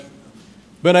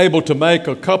been able to make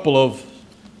a couple of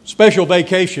special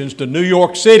vacations to New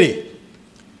York City.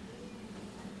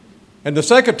 And the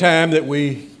second time that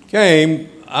we came,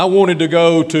 I wanted to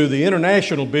go to the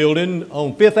International Building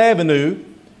on Fifth Avenue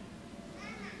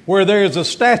where there is a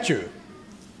statue.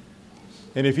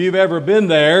 And if you've ever been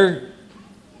there,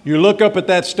 you look up at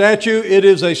that statue, it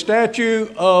is a statue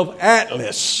of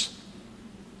Atlas.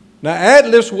 Now,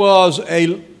 Atlas was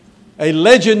a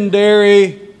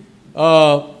legendary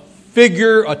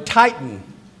figure, a titan,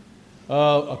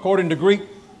 according to Greek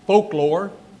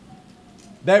folklore,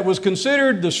 that was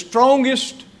considered the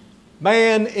strongest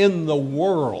man in the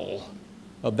world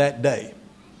of that day.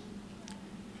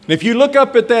 And if you look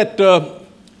up at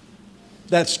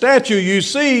that statue, you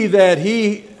see that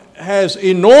he has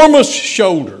enormous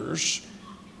shoulders.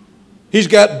 He's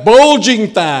got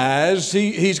bulging thighs.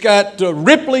 He's got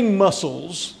rippling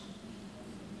muscles.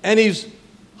 And he's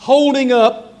holding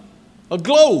up a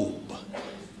globe.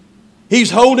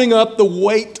 He's holding up the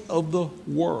weight of the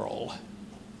world.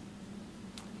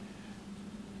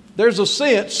 There's a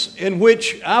sense in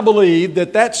which I believe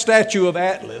that statue of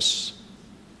Atlas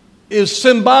is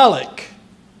symbolic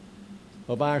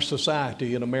of our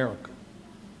society in America.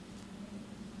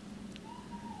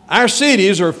 Our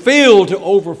cities are filled to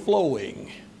overflowing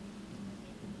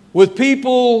with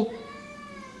people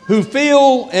who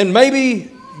feel, and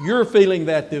maybe you're feeling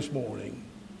that this morning,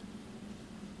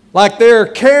 like they're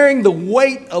carrying the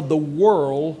weight of the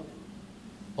world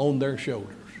on their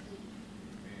shoulders.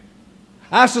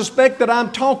 I suspect that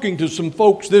I'm talking to some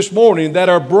folks this morning that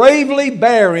are bravely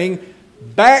bearing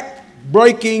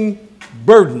back-breaking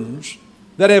burdens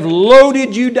that have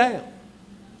loaded you down.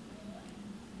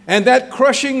 And that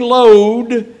crushing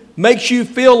load makes you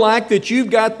feel like that you've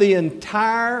got the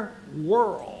entire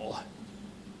world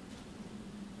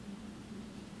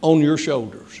on your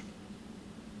shoulders.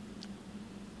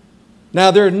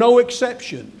 Now, there are no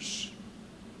exceptions.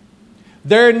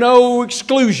 There are no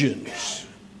exclusions.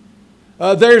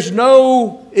 There's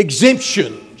no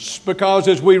exemptions, because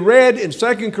as we read in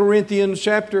 2 Corinthians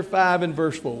chapter 5 and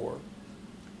verse 4,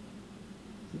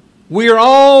 we are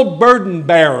all burden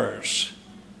bearers.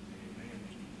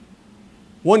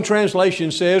 One translation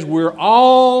says we're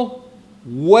all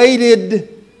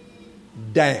weighted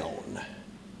down.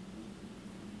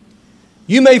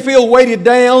 You may feel weighted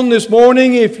down this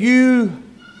morning if you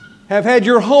have had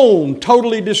your home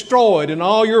totally destroyed and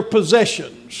all your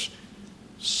possessions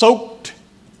soaked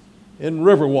in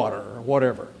river water or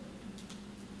whatever,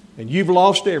 and you've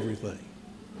lost everything.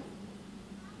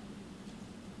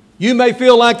 You may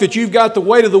feel like that you've got the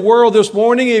weight of the world this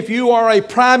morning if you are a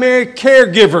primary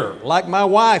caregiver, like my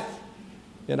wife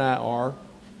and I are,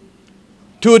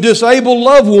 to a disabled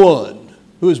loved one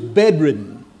who is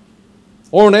bedridden,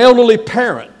 or an elderly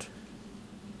parent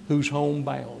who's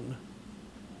homebound.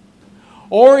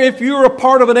 Or if you're a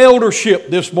part of an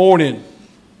eldership this morning,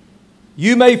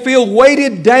 you may feel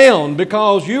weighted down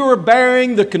because you are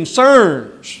bearing the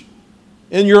concerns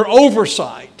in your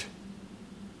oversight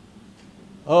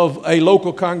of a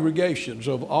local congregations,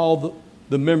 of all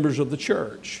the members of the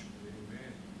church.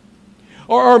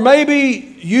 Or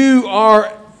maybe you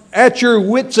are at your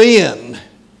wit's end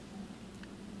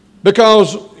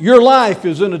because your life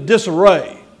is in a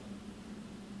disarray.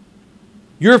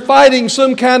 You're fighting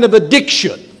some kind of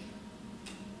addiction,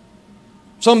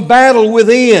 some battle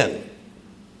within.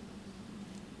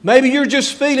 Maybe you're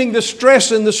just feeling the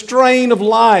stress and the strain of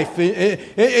life,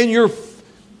 and you're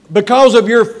because of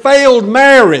your failed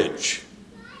marriage,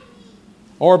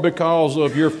 or because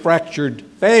of your fractured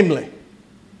family.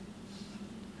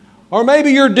 Or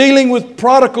maybe you're dealing with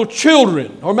prodigal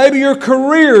children, or maybe your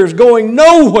career is going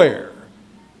nowhere.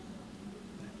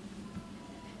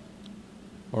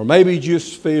 Or maybe you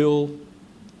just feel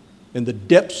in the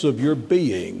depths of your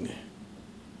being,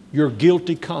 your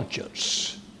guilty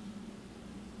conscience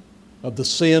of the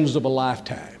sins of a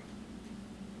lifetime.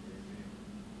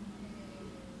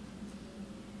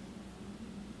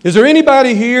 Is there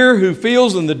anybody here who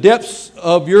feels in the depths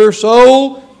of your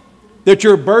soul that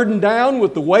you're burdened down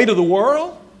with the weight of the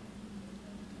world?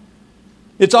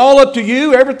 It's all up to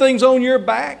you. Everything's on your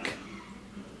back.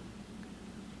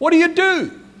 What do you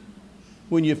do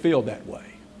when you feel that way?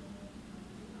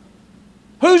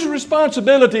 Whose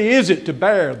responsibility is it to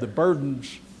bear the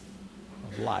burdens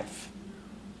of life?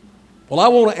 Well, I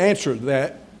want to answer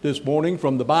that this morning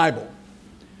from the Bible,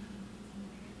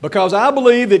 because I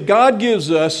believe that God gives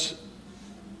us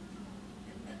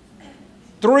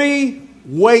 3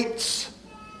 weights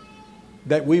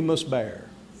that we must bear,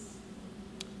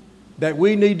 that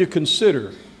we need to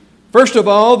consider. First of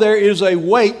all, there is a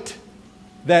weight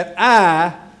that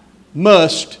I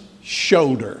must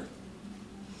shoulder.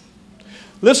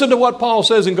 Listen to what Paul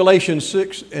says in Galatians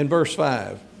 6 and verse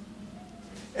 5.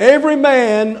 Every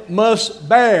man must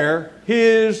bear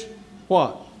his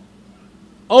what?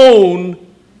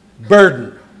 Own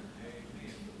burden.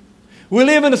 We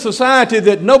live in a society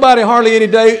that nobody hardly any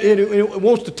day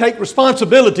wants to take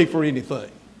responsibility for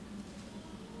anything.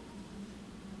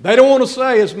 They don't want to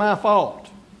say it's my fault.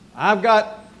 I've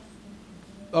got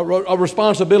a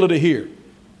responsibility here.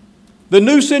 The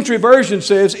New Century Version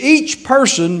says each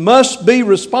person must be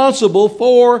responsible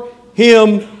for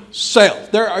himself.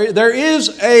 There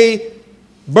is a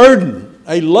burden,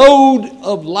 a load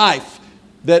of life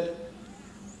that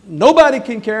nobody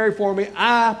can carry for me.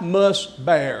 I must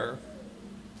bear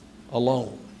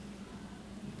alone.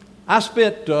 I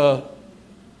spent a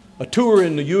tour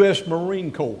in the U.S.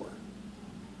 Marine Corps.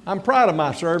 I'm proud of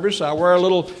my service. I wear a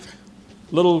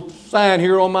little sign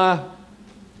here on my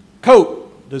coat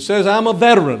that says I'm a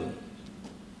veteran.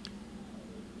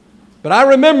 But I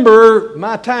remember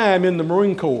my time in the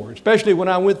Marine Corps, especially when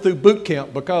I went through boot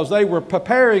camp, because they were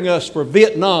preparing us for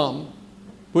Vietnam,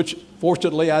 which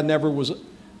fortunately I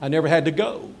never had to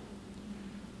go.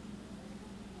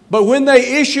 But when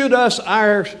they issued us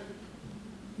our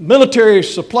military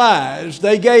supplies,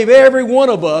 they gave every one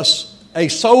of us a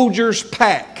soldier's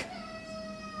pack.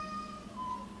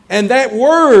 And that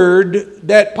word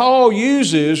that Paul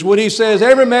uses when he says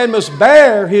every man must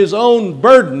bear his own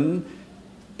burden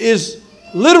is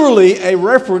literally a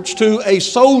reference to a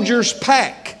soldier's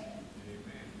pack.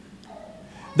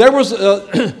 There was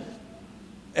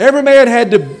every man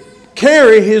had to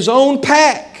carry his own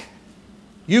pack.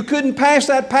 You couldn't pass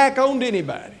that pack on to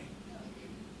anybody.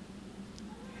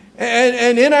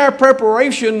 And in our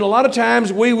preparation, a lot of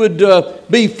times we would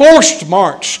be forced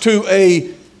marched to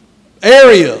a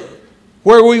area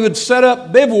where we would set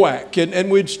up bivouac and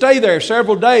we'd stay there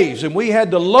several days, and we had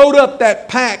to load up that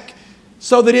pack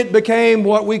so that it became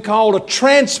what we called a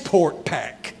transport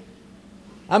pack.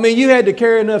 I mean, you had to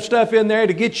carry enough stuff in there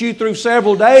to get you through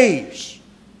several days.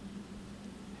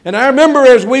 And I remember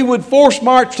as we would force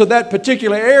march to that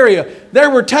particular area,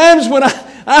 there were times when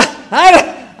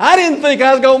I didn't think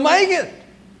I was going to make it.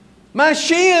 My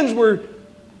shins were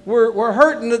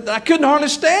hurting. I couldn't hardly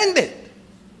stand it.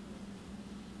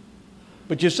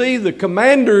 But you see, the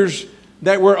commanders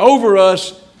that were over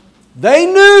us, they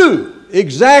knew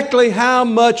exactly how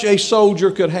much a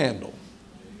soldier could handle.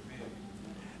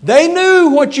 They knew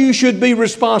what you should be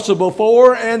responsible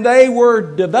for, and they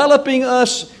were developing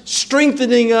us,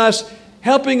 strengthening us,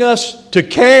 helping us to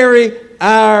carry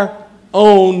our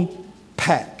own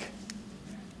pack.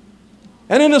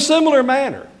 And in a similar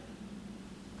manner,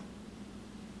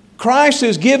 Christ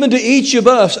has given to each of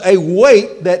us a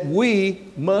weight that we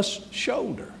must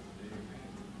shoulder.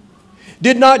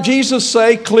 Did not Jesus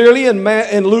say clearly in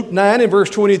Luke 9 and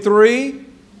verse 23,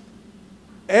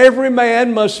 every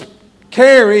man must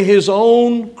carry his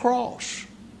own cross.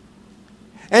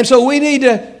 And so we need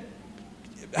to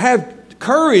have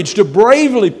courage to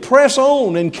bravely press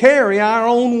on and carry our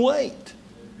own weight.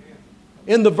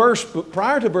 In the verse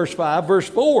prior to verse 5, verse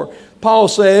 4, Paul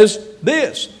says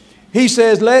this. He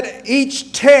says, let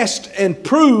each test and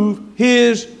prove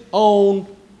his own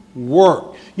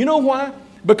work. You know why?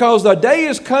 Because the day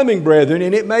is coming, brethren,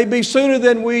 and it may be sooner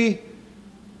than we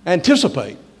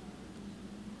anticipate,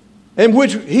 in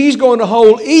which he's going to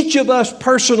hold each of us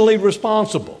personally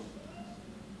responsible.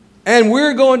 And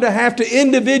we're going to have to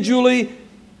individually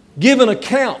give an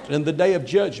account in the day of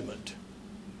judgment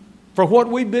for what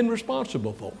we've been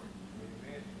responsible for.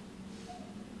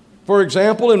 For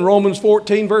example, in Romans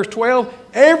 14, verse 12,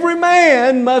 every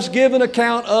man must give an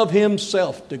account of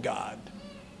himself to God.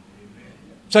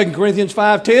 2 Corinthians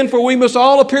 5:10, for we must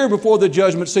all appear before the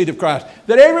judgment seat of Christ,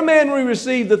 that every man will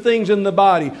receive the things in the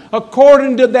body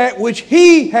according to that which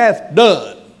he hath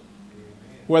done,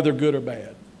 whether good or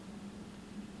bad.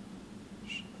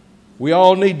 We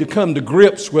all need to come to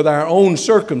grips with our own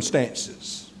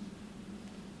circumstances.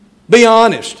 Be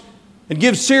honest and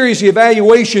give serious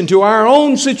evaluation to our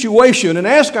own situation and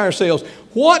ask ourselves,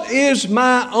 what is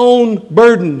my own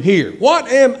burden here? What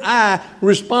am I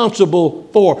responsible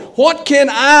for? What can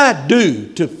I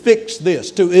do to fix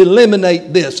this, to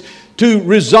eliminate this, to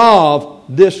resolve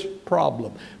this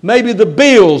problem? Maybe the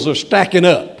bills are stacking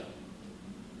up.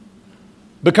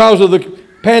 Because of the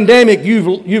pandemic,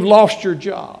 you've lost your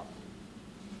job.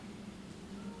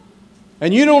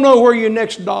 And you don't know where your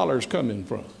next dollar is coming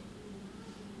from.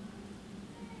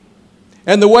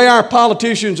 And the way our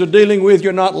politicians are dealing with,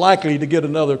 you're not likely to get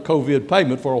another COVID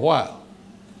payment for a while.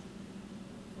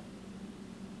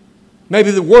 Maybe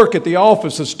the work at the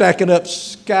office is stacking up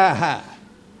sky high.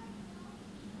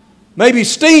 Maybe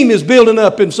steam is building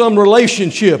up in some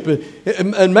relationship,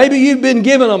 and maybe you've been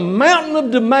given a mountain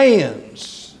of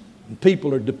demands, and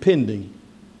people are depending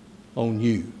on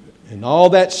you, and all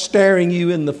that staring you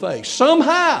in the face.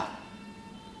 Somehow,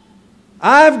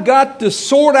 I've got to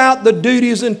sort out the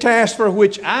duties and tasks for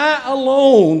which I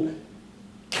alone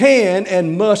can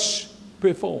and must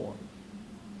perform.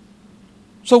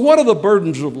 So what are the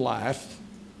burdens of life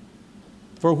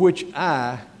for which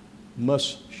I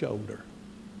must shoulder?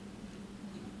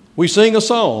 We sing a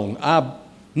song,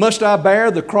 must I bear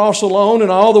the cross alone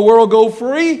and all the world go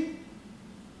free?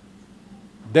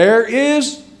 There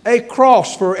is a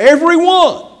cross for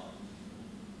everyone.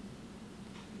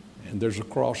 And there's a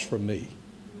cross for me.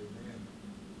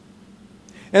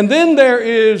 And then there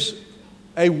is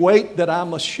a weight that I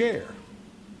must share.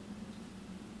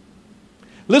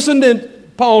 Listen to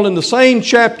Paul in the same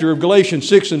chapter of Galatians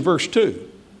 6 and verse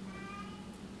 2.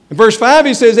 In verse 5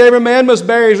 he says, every man must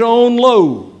bear his own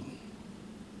load.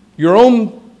 Your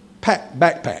own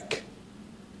backpack.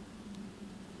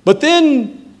 But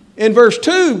then in verse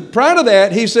 2, prior to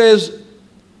that, he says,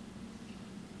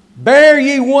 bear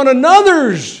ye one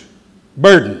another's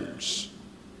burdens,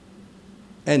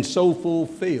 and so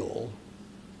fulfill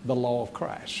the law of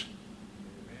Christ.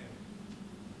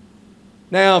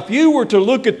 Now, if you were to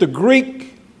look at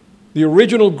the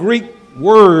original Greek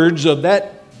words of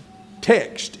that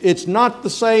text, it's not the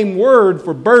same word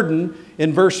for burden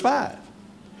in verse 5.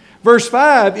 Verse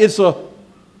 5, it's a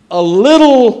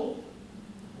little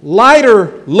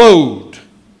lighter load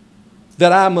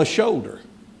that I must shoulder.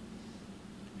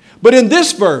 But in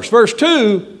this verse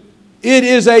 2, it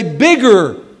is a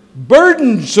bigger,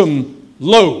 burdensome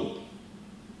load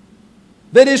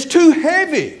that is too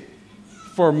heavy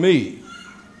for me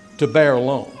to bear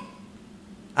alone.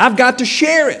 I've got to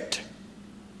share it.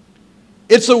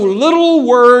 It's a little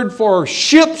word for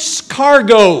ship's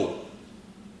cargo.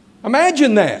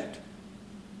 Imagine that.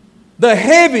 The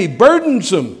heavy,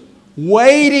 burdensome,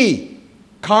 weighty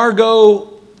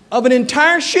cargo of an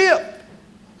entire ship.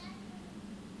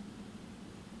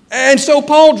 And so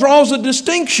Paul draws a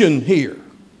distinction here.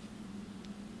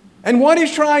 And what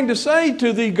he's trying to say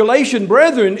to the Galatian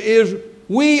brethren is,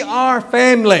 we are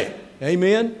family.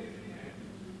 Amen?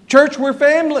 Church, we're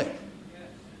family.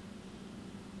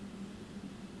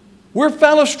 We're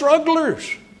fellow strugglers.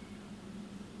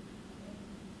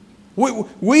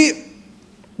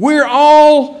 We're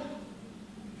all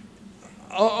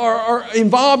are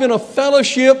involved in a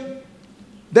fellowship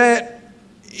that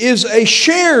is a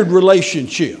shared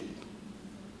relationship.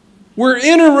 We're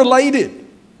interrelated.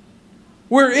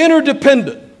 We're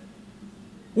interdependent.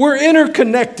 We're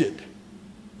interconnected.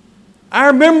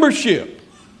 Our membership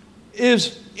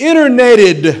is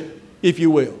interneted, if you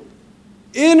will.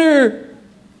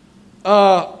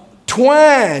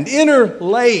 Twined,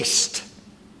 interlaced.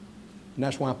 And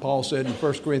that's why Paul said in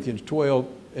 1 Corinthians 12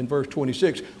 and verse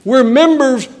 26, we're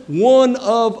members one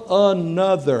of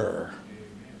another.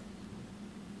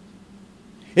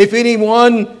 If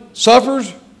anyone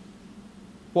suffers,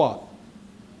 what?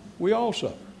 We all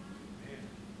suffer.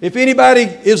 If anybody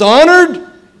is honored,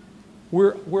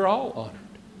 we're all honored.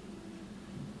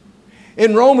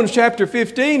 In Romans chapter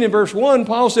 15 and verse 1,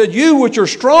 Paul said, you which are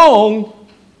strong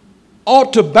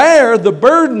ought to bear the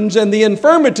burdens and the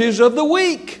infirmities of the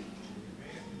weak.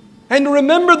 And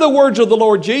remember the words of the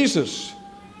Lord Jesus,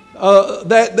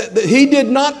 that he did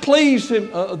not please him,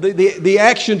 the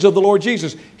actions of the Lord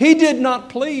Jesus. He did not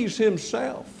please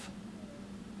himself.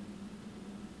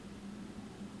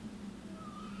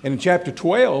 And in chapter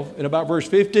 12, in about verse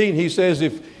 15, he says,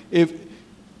 if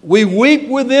we weep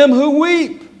with them who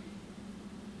weep,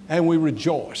 and we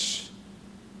rejoice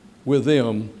with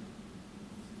them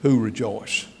who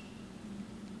rejoice.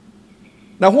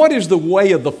 Now, what is the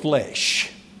way of the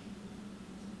flesh?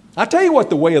 I'll tell you what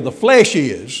the way of the flesh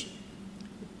is.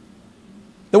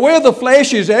 The way of the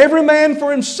flesh is every man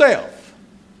for himself.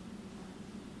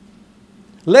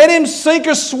 Let him sink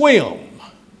or swim.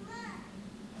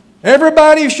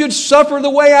 Everybody should suffer the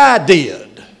way I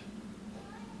did.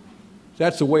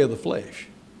 That's the way of the flesh.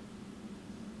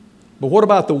 But what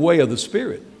about the way of the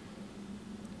Spirit?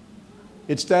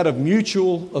 It's that of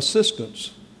mutual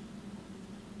assistance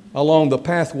along the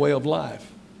pathway of life.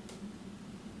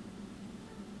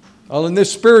 In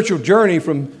this spiritual journey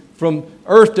from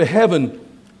earth to heaven,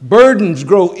 burdens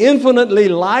grow infinitely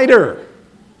lighter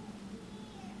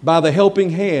by the helping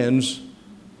hands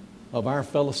of our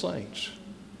fellow saints.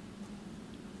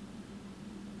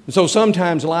 And so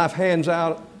sometimes life hands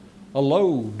out a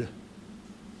load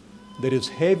that is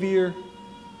heavier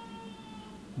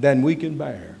than we can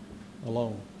bear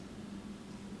alone.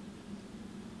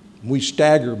 We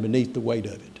stagger beneath the weight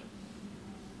of it.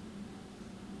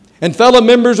 and fellow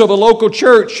members of a local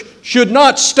church should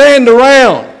not stand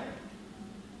around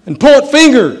and point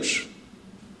fingers.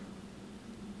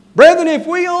 Brethren, if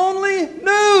we only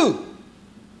knew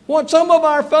what some of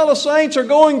our fellow saints are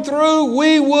going through,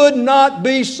 we would not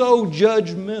be so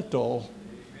judgmental.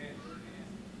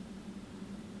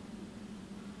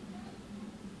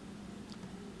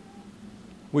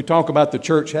 We talk about the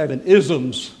church having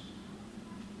isms,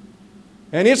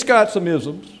 and it's got some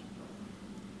isms.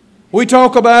 We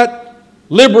talk about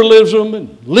liberalism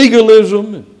and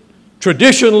legalism and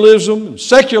traditionalism and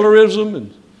secularism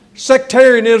and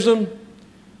sectarianism.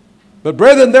 But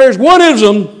brethren, there's one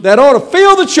ism that ought to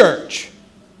fill the church.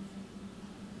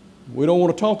 We don't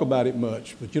want to talk about it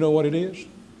much, but you know what it is?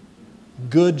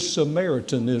 Good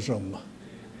Samaritanism.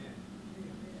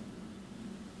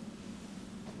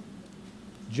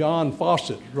 John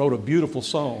Fawcett wrote a beautiful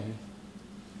song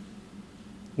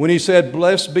when he said,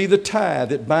 "Blessed be the tie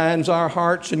that binds our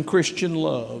hearts in Christian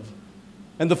love,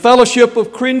 and the fellowship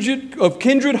of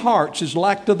kindred hearts is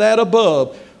like to that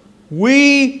above.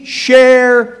 We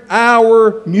share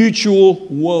our mutual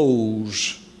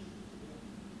woes.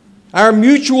 Our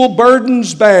mutual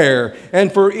burdens bear,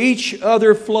 and for each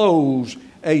other flows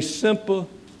a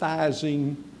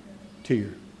sympathizing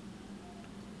tear."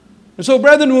 And so,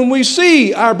 brethren, when we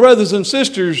see our brothers and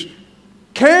sisters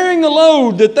carrying a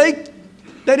load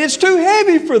that it's too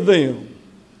heavy for them,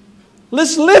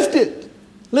 let's lift it,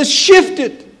 let's shift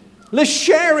it, let's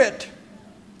share it,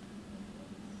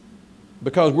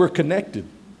 because we're connected.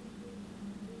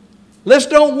 Let's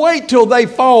don't wait till they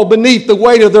fall beneath the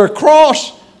weight of their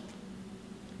cross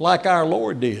like our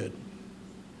Lord did.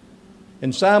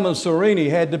 And Simon Cyrene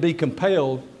had to be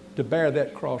compelled to bear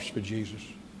that cross for Jesus.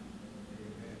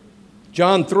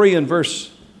 John 3 and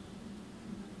verse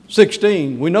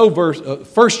 16, we know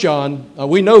 1 John,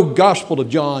 we know Gospel of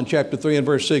John chapter 3 and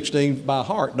verse 16 by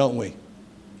heart, don't we?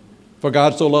 For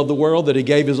God so loved the world that He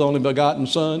gave His only begotten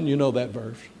Son. You know that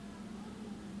verse.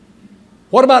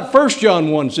 What about 1 John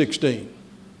 1:16?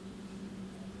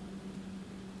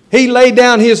 He laid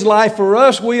down His life for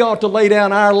us. We ought to lay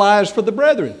down our lives for the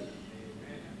brethren.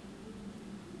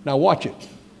 Now watch it.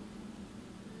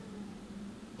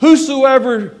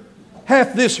 Whosoever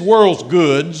hath this world's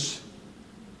goods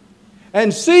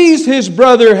and sees his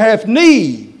brother have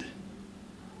need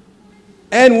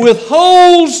and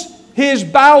withholds his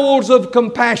bowels of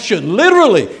compassion,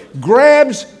 literally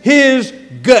grabs his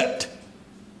gut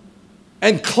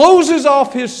and closes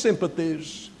off his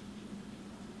sympathies,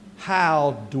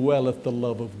 how dwelleth the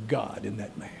love of God in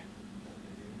that man?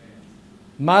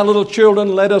 My little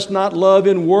children, let us not love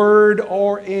in word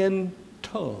or in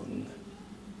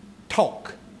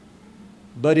talk,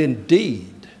 but in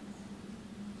deed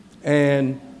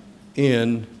and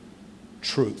in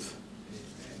truth.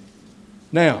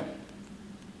 Now,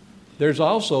 there's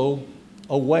also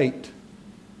a weight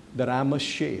that I must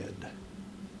shed.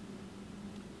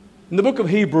 In the book of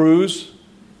Hebrews,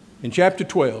 in chapter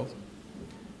 12,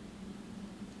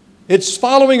 it's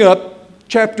following up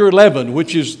chapter 11,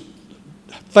 which is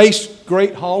Faith's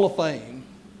Great Hall of Fame.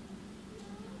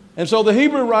 And so the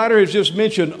Hebrew writer has just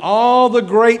mentioned all the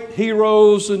great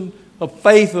heroes of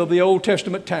faith of the Old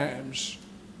Testament times.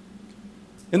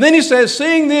 And then he says,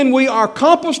 "Seeing then we are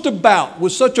compassed about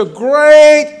with such a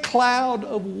great cloud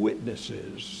of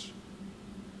witnesses,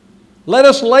 let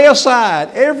us lay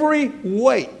aside every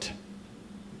weight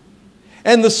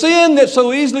and the sin that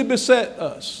so easily beset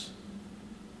us.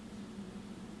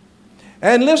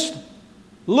 And let's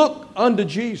look unto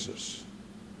Jesus,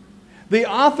 the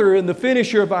author and the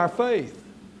finisher of our faith,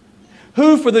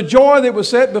 who for the joy that was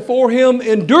set before Him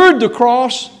endured the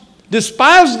cross,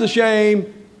 despised the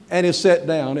shame, and is set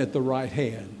down at the right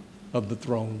hand of the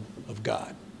throne of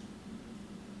God."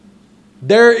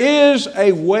 There is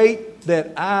a weight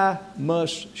that I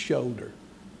must shoulder.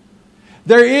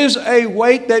 There is a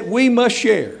weight that we must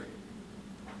share.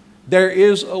 There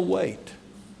is a weight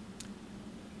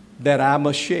that I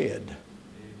must shed.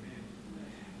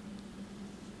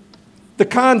 The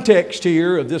context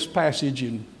here of this passage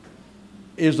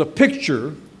is a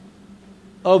picture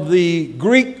of the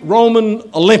Greek-Roman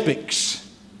Olympics.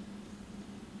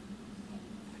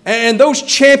 And those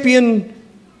champion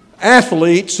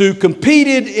athletes who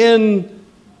competed in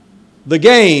the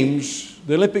games,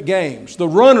 the Olympic Games, the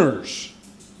runners,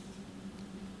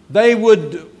 they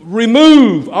would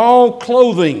remove all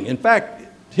clothing. In fact,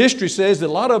 history says that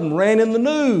a lot of them ran in the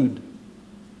nude.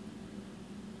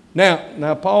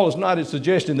 Now, Paul is not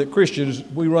suggesting that Christians,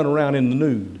 we run around in the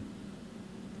nude.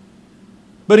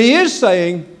 But he is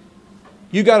saying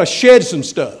you got to shed some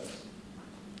stuff.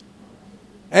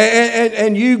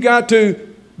 And you got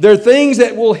to There are things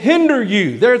that will hinder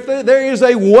you. There is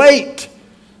a weight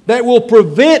that will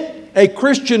prevent a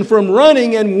Christian from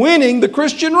running and winning the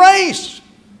Christian race.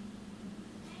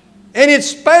 And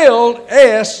it's spelled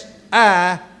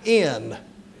S-I-N.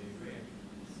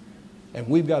 And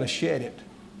we've got to shed it.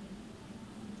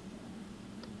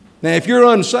 Now, if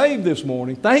you're unsaved this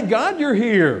morning, thank God you're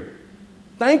here.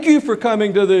 Thank you for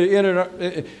coming to the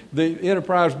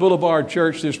Enterprise Boulevard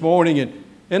Church this morning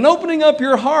and opening up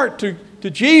your heart to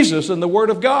Jesus and the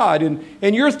Word of God.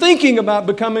 And you're thinking about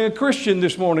becoming a Christian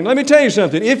this morning. Let me tell you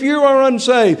something. If you are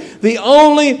unsaved, the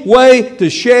only way to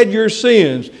shed your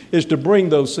sins is to bring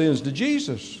those sins to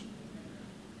Jesus.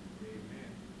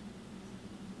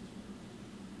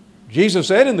 Jesus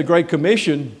said in the Great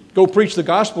Commission, go preach the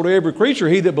gospel to every creature.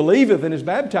 He that believeth and is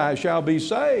baptized shall be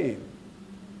saved.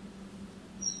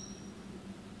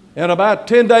 And about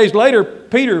 10 days later,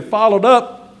 Peter followed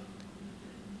up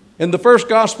in the first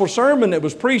gospel sermon that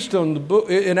was preached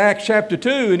in Acts chapter 2.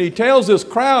 And he tells this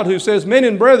crowd who says, men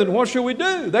and brethren, what shall we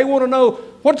do? They want to know,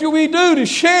 what shall we do to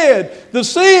shed the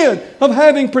sin of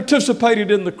having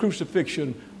participated in the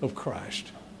crucifixion of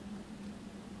Christ?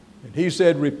 And he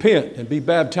said, repent and be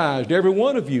baptized, every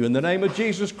one of you, in the name of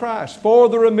Jesus Christ, for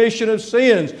the remission of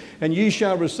sins, and ye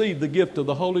shall receive the gift of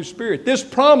the Holy Spirit. This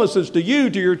promises to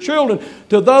you, to your children,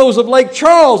 to those of Lake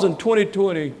Charles in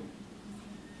 2020.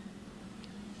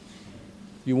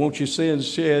 You want your sins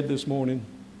shed this morning?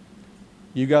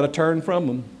 You got to turn from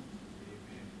them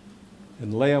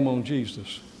and lay them on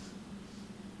Jesus.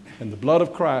 And the blood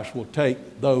of Christ will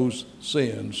take those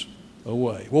sins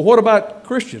away. Well, what about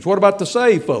Christians? What about the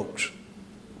saved folks?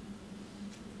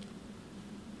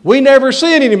 We never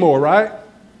sin anymore, right?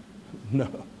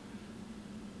 No.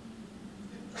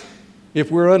 If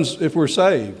we're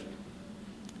saved.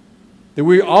 That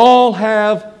we all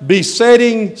have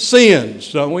besetting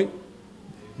sins, don't we?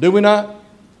 Do we not?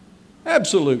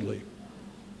 Absolutely.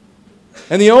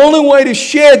 And the only way to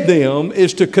shed them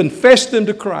is to confess them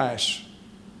to Christ,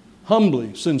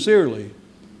 humbly, sincerely,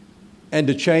 and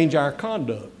to change our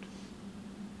conduct.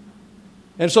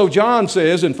 And so John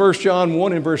says in 1 John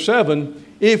 1 and verse 7,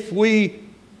 if we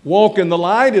walk in the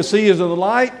light as he is in the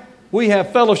light, we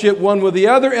have fellowship one with the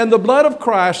other, and the blood of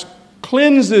Christ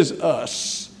cleanses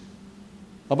us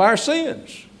of our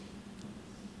sins.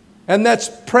 And that's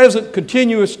present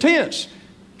continuous tense.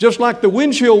 Just like the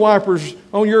windshield wipers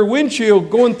on your windshield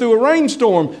going through a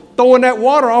rainstorm, throwing that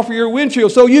water off of your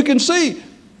windshield so you can see.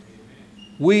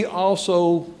 We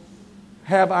also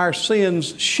have our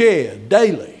sins shed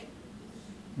daily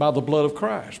by the blood of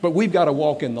Christ. But we've got to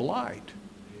walk in the light.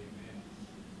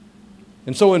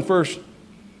 And so in 1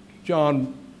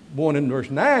 John 1 and verse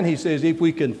 9, he says, if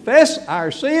we confess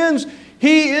our sins,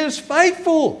 he is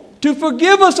faithful to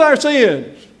forgive us our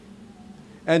sins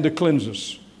and to cleanse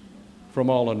us from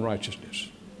all unrighteousness.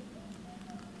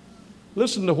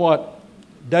 Listen to what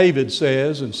David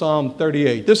says in Psalm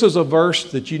 38. This is a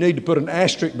verse that you need to put an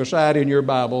asterisk beside in your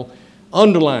Bible,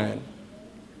 underline.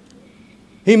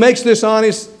 He makes this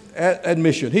honest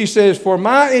admission. He says, for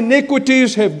my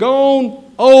iniquities have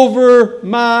gone over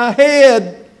my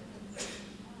head.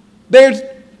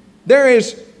 There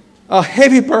is a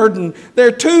heavy burden.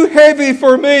 They're too heavy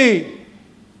for me.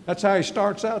 That's how he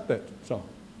starts out that song.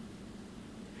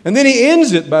 And then he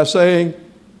ends it by saying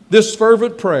this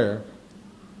fervent prayer.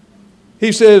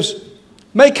 He says,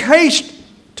 make haste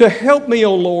to help me,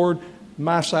 O Lord,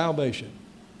 my salvation.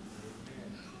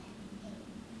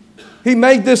 He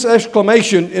made this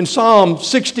exclamation in Psalm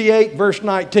 68, verse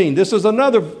 19. This is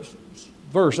another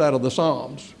verse out of the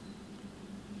Psalms.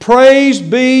 Praise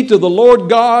be to the Lord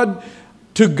God,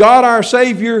 to God our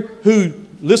Savior, who,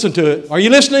 listen to it, are you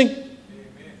listening? Amen.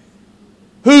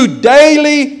 Who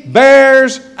daily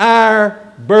bears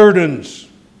our burdens.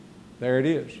 There it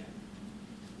is.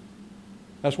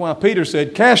 That's why Peter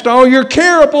said, cast all your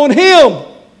care upon Him.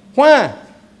 Why?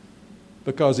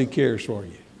 Because He cares for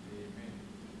you.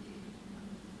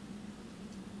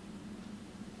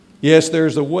 Yes,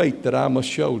 there's a weight that I must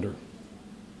shoulder.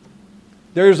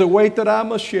 There's a weight that I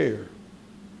must share.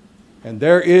 And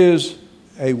there is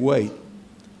a weight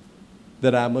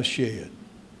that I must shed.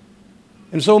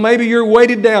 And so maybe you're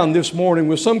weighted down this morning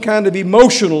with some kind of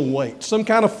emotional weight, some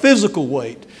kind of physical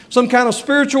weight, some kind of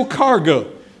spiritual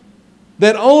cargo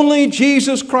that only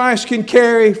Jesus Christ can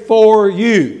carry for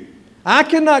you. I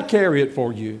cannot carry it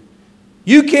for you.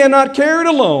 You cannot carry it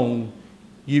alone.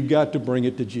 You've got to bring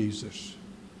it to Jesus.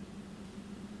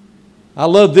 I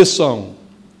love this song.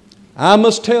 I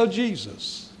must tell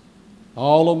Jesus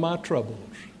all of my troubles.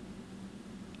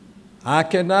 I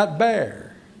cannot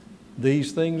bear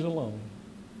these things alone.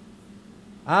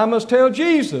 I must tell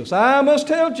Jesus. I must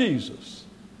tell Jesus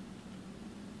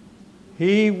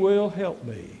He will help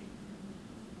me.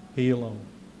 He alone.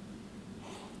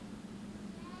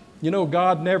 You know,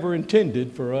 God never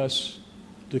intended for us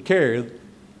to carry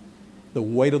the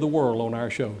weight of the world on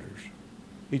our shoulders.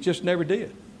 He just never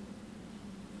did.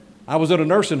 I was at a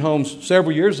nursing home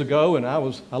several years ago, and I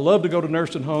love to go to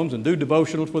nursing homes and do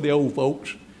devotionals for the old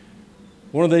folks.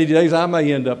 One of these days I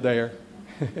may end up there.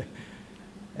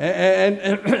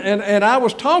 and I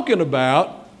was talking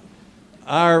about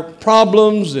our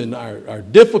problems and our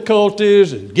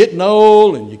difficulties and getting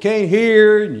old and you can't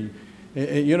hear and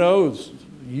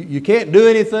you can't do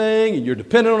anything and you're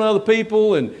dependent on other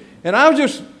people. And I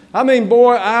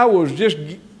was just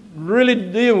really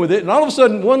dealing with it. And all of a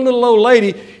sudden, one little old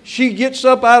lady, she gets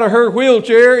up out of her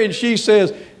wheelchair and she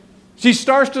starts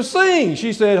to sing.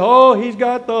 She said, "Oh, he's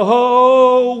got the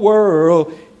whole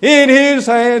world in his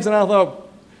hands." And I thought,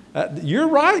 you're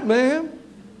right, ma'am.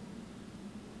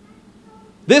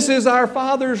 This is our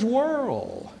Father's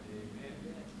world.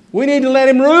 We need to let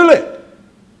Him rule it.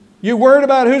 You worried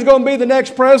about who's going to be the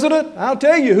next president? I'll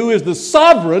tell you who is the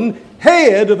sovereign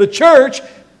head of the church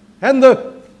and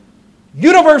the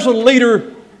universal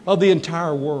leader of the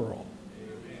entire world.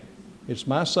 It's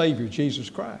my Savior, Jesus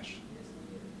Christ.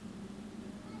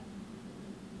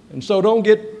 And so don't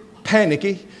get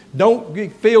panicky. Don't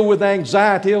get filled with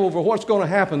anxiety over what's going to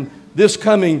happen this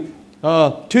coming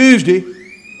Tuesday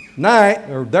night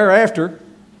or thereafter.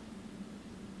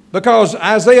 Because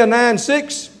Isaiah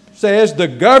 9:6 says the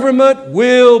government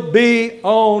will be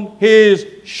on His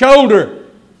shoulder.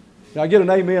 Did I get an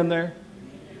amen there?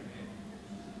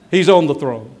 He's on the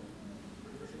throne.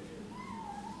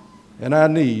 And I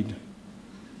need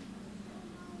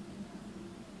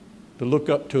to look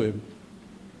up to Him.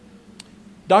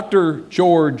 Dr.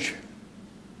 George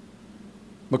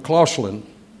McLaughlin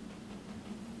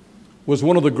was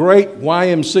one of the great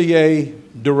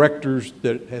YMCA directors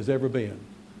that has ever been.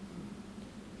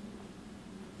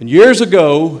 And years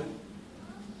ago,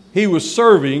 he was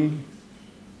serving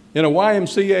in a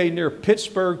YMCA near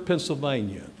Pittsburgh,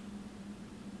 Pennsylvania.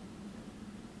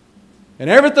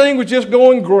 And everything was just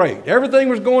going great. Everything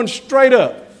was going straight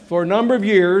up for a number of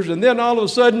years. And then all of a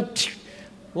sudden,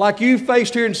 like you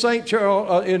faced here in St.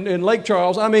 Charles, in Lake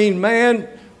Charles,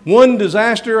 one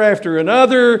disaster after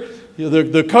another,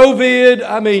 the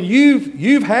COVID,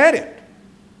 you've had it.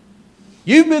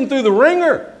 You've been through the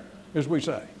ringer, as we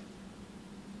say.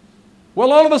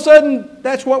 Well, all of a sudden,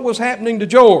 that's what was happening to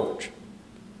George.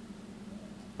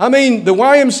 The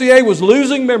YMCA was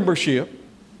losing membership.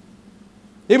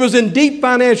 It was in deep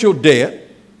financial debt.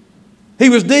 He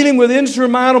was dealing with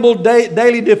insurmountable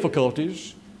daily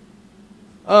difficulties.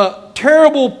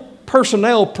 Terrible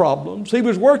personnel problems. He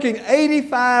was working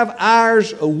 85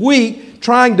 hours a week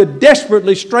trying to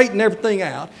desperately straighten everything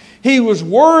out. He was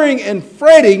worrying and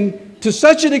fretting to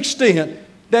such an extent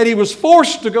that he was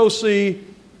forced to go see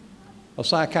a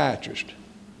psychiatrist.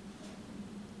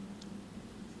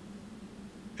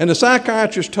 And the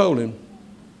psychiatrist told him,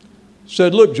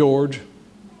 said, "Look, George,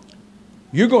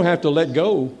 you're going to have to let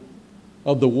go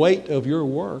of the weight of your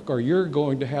work or you're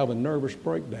going to have a nervous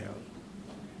breakdown."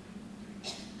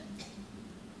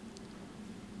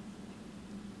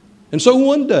 And so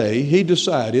one day he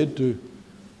decided to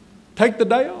take the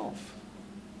day off.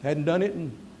 Hadn't done it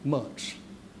in months.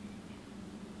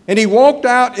 And he walked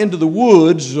out into the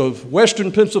woods of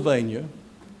western Pennsylvania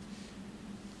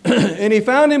and he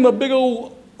found him a big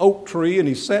old oak tree and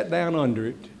he sat down under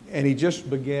it and he just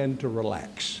began to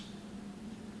relax.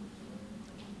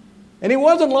 And it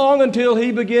wasn't long until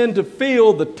he began to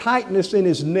feel the tightness in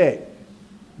his neck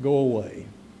go away.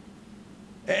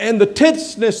 And the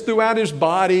tenseness throughout his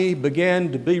body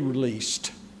began to be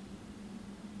released.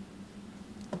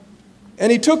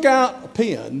 And he took out a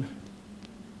pen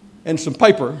and some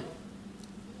paper,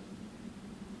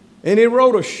 and he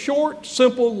wrote a short,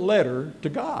 simple letter to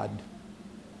God.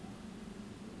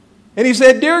 And he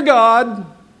said, "Dear God,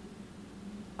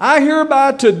 I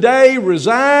hereby today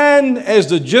resign as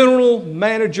the general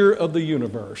manager of the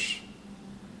universe.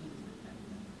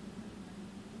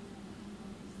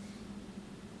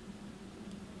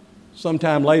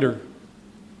 Sometime later,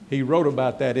 he wrote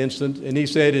about that incident, and he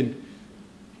said, "In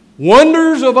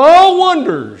wonders of all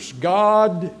wonders,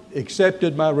 God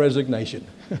accepted my resignation."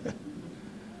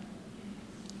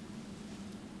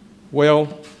 Well,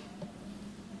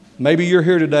 maybe you're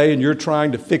here today and you're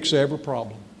trying to fix every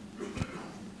problem.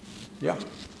 Yeah,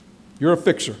 you're a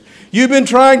fixer. You've been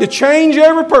trying to change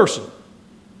every person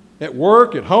at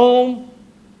work, at home,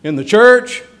 in the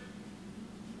church.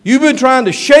 You've been trying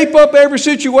to shape up every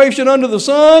situation under the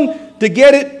sun to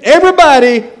get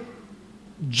everybody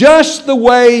just the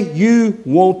way you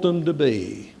want them to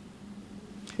be.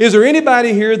 Is there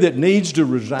anybody here that needs to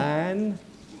resign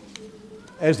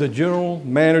as the general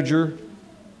manager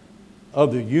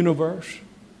of the universe,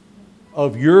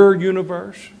 of your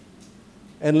universe,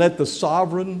 and let the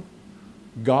sovereign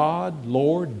God,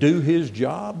 Lord, do His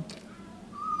job?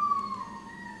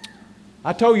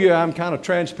 I told you I'm kind of a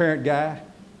transparent guy.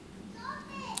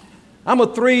 I'm a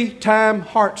 3-time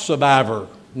heart survivor.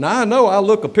 Now I know I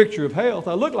look a picture of health.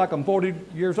 I look like I'm 40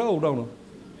 years old, don't I?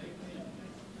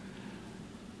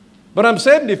 But I'm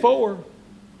 74.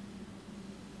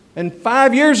 And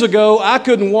 5 years ago, I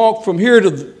couldn't walk from here to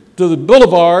the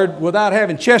boulevard without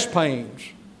having chest pains.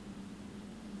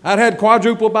 I'd had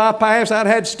quadruple bypass. I'd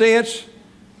had stents.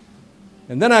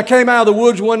 And then I came out of the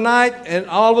woods one night, and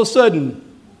all of a sudden,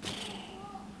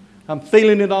 I'm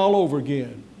feeling it all over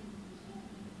again.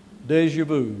 Deja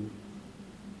vu.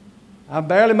 I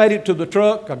barely made it to the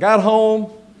truck. I got home.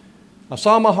 I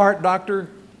saw my heart doctor.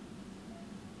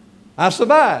 I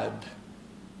survived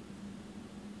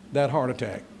that heart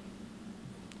attack.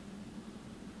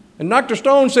 And Dr.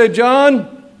 Stone said,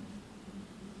 John,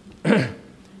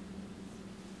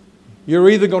 you're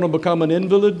either going to become an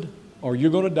invalid or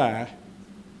you're going to die,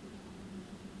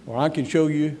 or I can show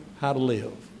you how to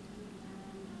live.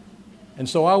 And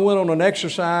so I went on an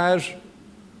exercise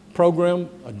program,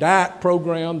 a diet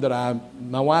program that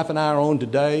my wife and I are on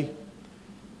today.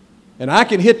 And I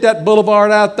can hit that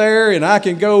boulevard out there and I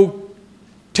can go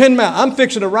 10 miles. I'm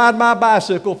fixing to ride my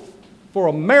bicycle for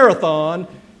a marathon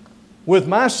with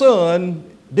my son,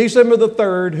 December the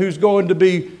 3rd, who's going to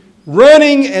be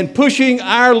running and pushing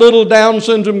our little Down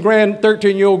syndrome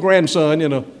 13-year-old grandson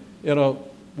in a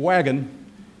wagon.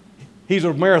 He's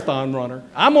a marathon runner.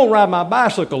 I'm going to ride my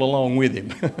bicycle along with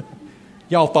him.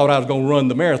 Y'all thought I was going to run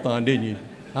the marathon, didn't you?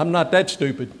 I'm not that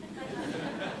stupid.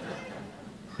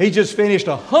 He just finished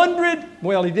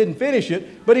well, he didn't finish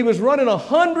it, but he was running a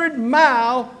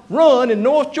 100-mile run in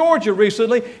North Georgia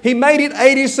recently. He made it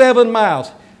 87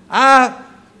 miles. I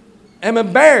am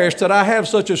embarrassed that I have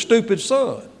such a stupid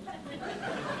son.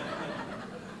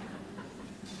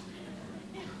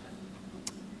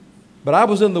 But I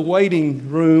was in the waiting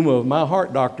room of my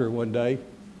heart doctor one day,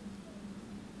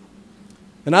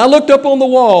 and I looked up on the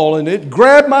wall, and it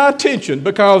grabbed my attention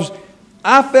because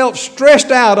I felt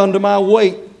stressed out under my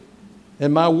weight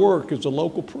and my work as a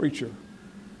local preacher.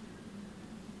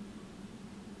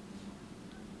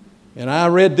 And I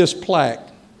read this plaque,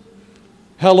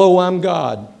 "Hello, I'm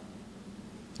God.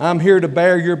 I'm here to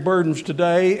bear your burdens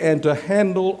today and to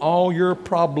handle all your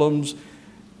problems.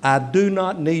 I do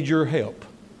not need your help.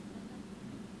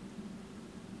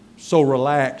 So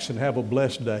relax and have a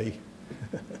blessed day."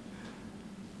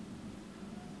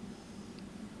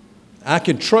 I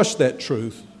can trust that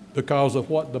truth because of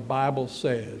what the Bible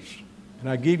says. And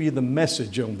I give you the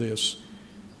message on this.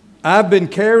 I've been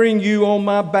carrying you on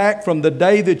my back from the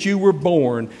day that you were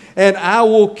born, and I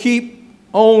will keep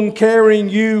on carrying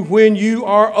you when you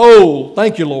are old.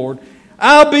 Thank you, Lord.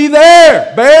 I'll be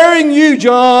there bearing you,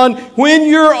 John, when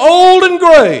you're old and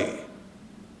gray.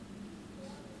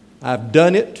 I've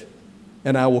done it,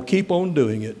 and I will keep on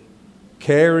doing it,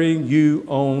 carrying you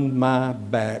on my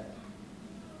back,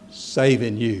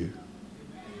 saving you.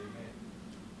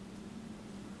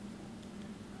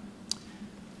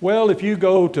 Well, if you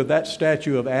go to that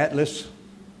statue of Atlas,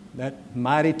 that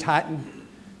mighty titan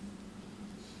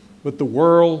with the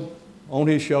world on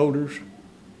his shoulders,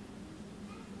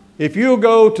 if you'll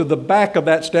go to the back of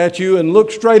that statue and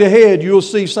look straight ahead, you'll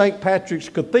see St. Patrick's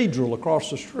Cathedral across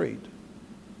the street.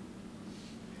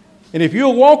 And if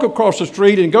you'll walk across the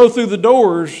street and go through the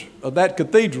doors of that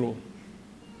cathedral,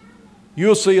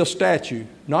 you'll see a statue,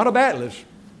 not of Atlas,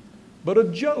 but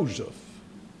of Joseph,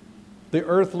 the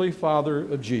earthly father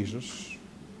of Jesus,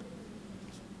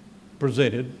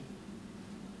 presented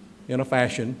in a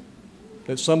fashion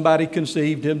that somebody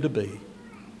conceived him to be.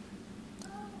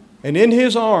 And in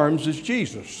his arms is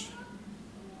Jesus.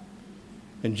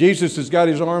 And Jesus has got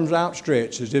his arms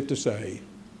outstretched as if to say,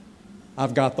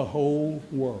 I've got the whole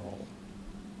world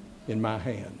in my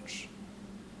hands.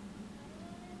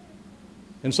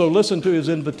 And so listen to his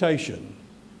invitation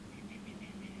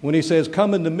when he says,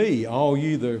 come unto me, all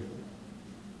ye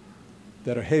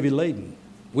that are heavy laden,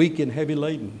 weak and heavy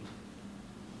laden.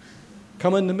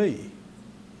 Come unto me.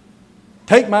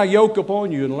 Take my yoke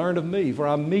upon you and learn of me, for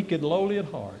I'm meek and lowly at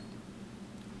heart,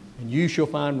 and you shall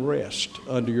find rest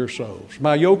unto your souls.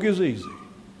 My yoke is easy.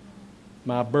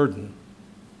 My burden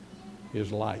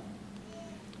is light.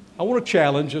 I want to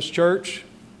challenge us, church,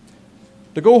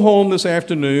 to go home this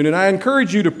afternoon, and I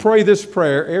encourage you to pray this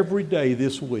prayer every day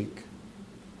this week.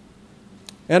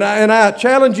 And I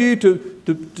challenge you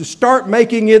to start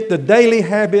making it the daily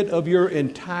habit of your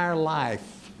entire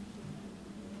life.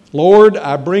 Lord,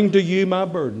 I bring to you my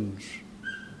burdens.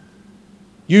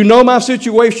 You know my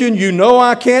situation. You know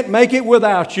I can't make it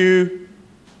without you.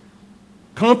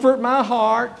 Comfort my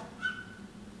heart.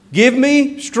 Give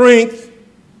me strength.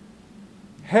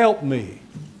 Help me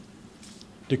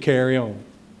to carry on.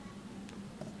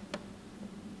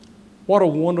 What a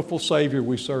wonderful Savior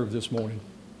we serve this morning.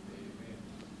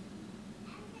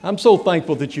 I'm so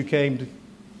thankful that you came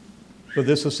for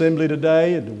this assembly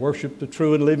today and to worship the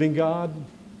true and living God.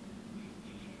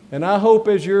 And I hope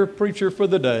as your preacher for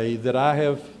the day that I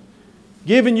have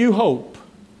given you hope.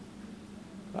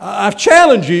 I've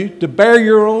challenged you to bear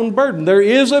your own burden. There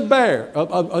is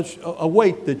a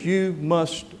weight that you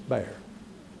must bear.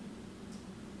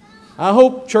 I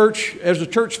hope, church, as a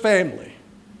church family,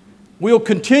 we'll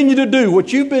continue to do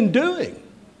what you've been doing.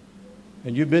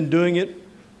 And you've been doing it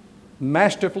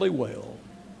masterfully well.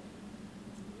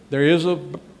 There is a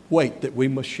weight that we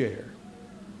must share.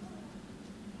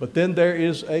 But then there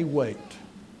is a weight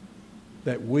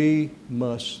that we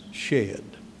must shed.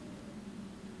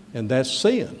 And that's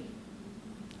sin.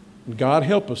 And God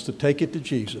help us to take it to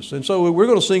Jesus. And so we're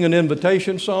going to sing an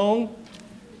invitation song.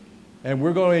 And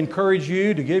we're going to encourage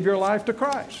you to give your life to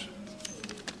Christ.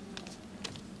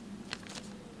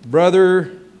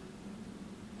 Brother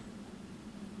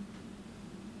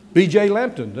B.J.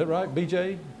 Lampton, is that right?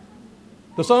 B.J.?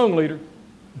 The song leader.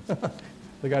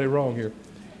 They got it wrong here.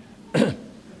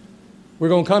 We're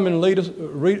going to come and lead us,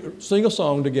 sing a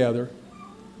song together.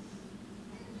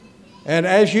 And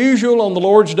as usual on the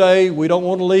Lord's Day, we don't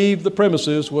want to leave the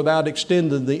premises without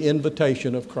extending the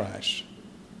invitation of Christ.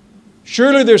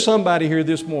 Surely there's somebody here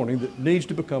this morning that needs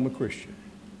to become a Christian.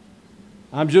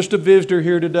 I'm just a visitor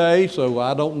here today, so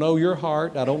I don't know your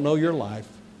heart. I don't know your life.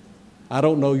 I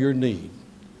don't know your need.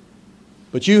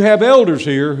 But you have elders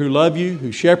here who love you,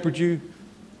 who shepherd you,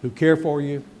 who care for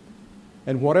you.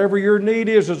 And whatever your need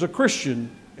is as a Christian,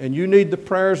 and you need the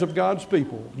prayers of God's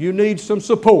people, you need some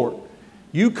support,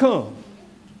 you come,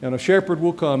 and a shepherd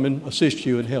will come and assist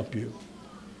you and help you.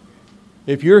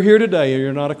 If you're here today and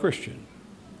you're not a Christian,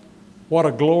 what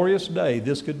a glorious day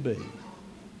this could be.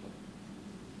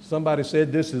 Somebody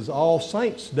said this is All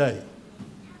Saints' Day.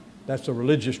 That's a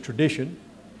religious tradition.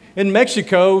 In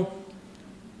Mexico,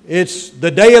 it's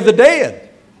the Day of the Dead.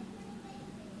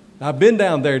 I've been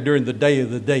down there during the Day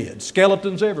of the Dead.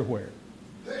 Skeletons everywhere.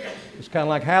 It's kind of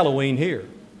like Halloween here.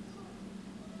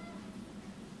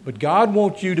 But God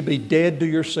wants you to be dead to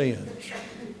your sins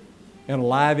and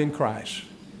alive in Christ.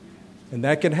 And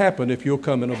that can happen if you'll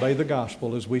come and obey the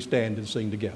gospel as we stand and sing together.